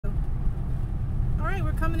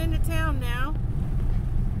coming into town now.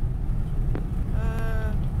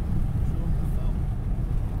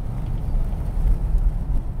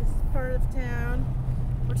 This is part of town.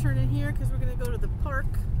 We're turning here because we're going to go to the park.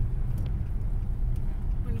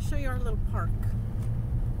 I'm going to show you our little park.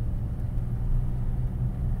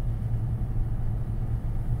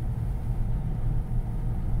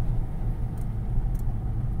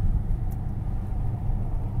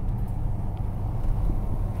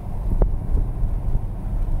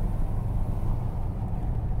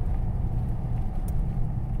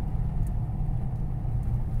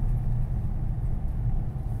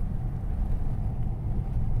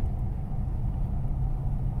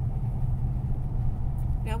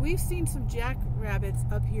 Now we've seen some jackrabbits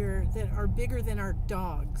up here that are bigger than our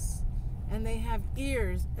dogs, and they have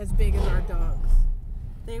ears as big as our dogs.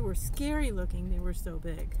 They were scary looking, they were so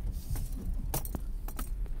big.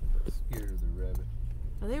 Scared of the rabbit.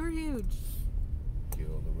 Oh, they were huge.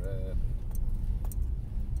 Kill the rabbit.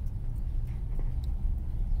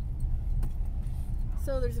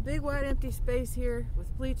 So there's a big wide empty space here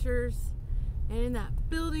with bleachers, and in that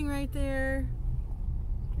building right there,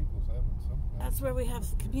 People's having some kind that's where we have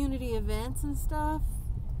community events and stuff.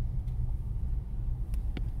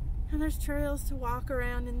 And there's trails to walk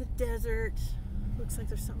around in the desert. Looks like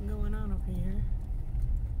there's something going on over here.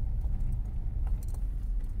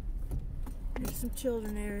 There's some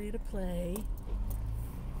children area to play.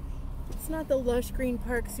 It's not the lush green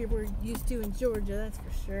parks here we're used to in Georgia, that's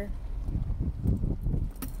for sure.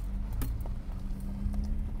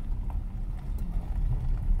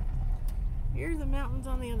 Here's the mountains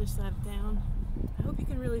on the other side of town. I hope you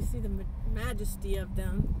can really see the majesty of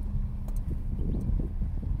them.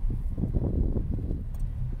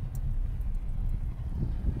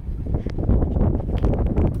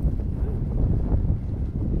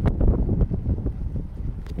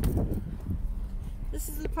 This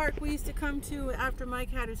is the park we used to come to after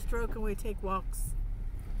Mike had his stroke, and we'd take walks.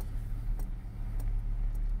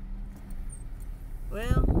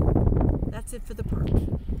 Well, that's it for the park.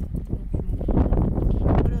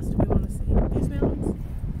 What else do we want to see? These mountains?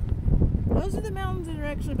 Those are the mountains that are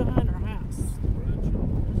actually behind our house.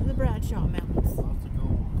 Those are the Bradshaw Mountains. Lots of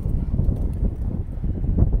gold.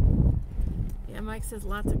 Yeah, Mike says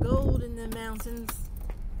lots of gold in the mountains.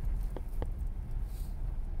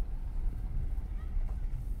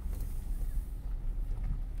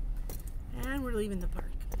 And we're leaving the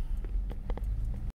park.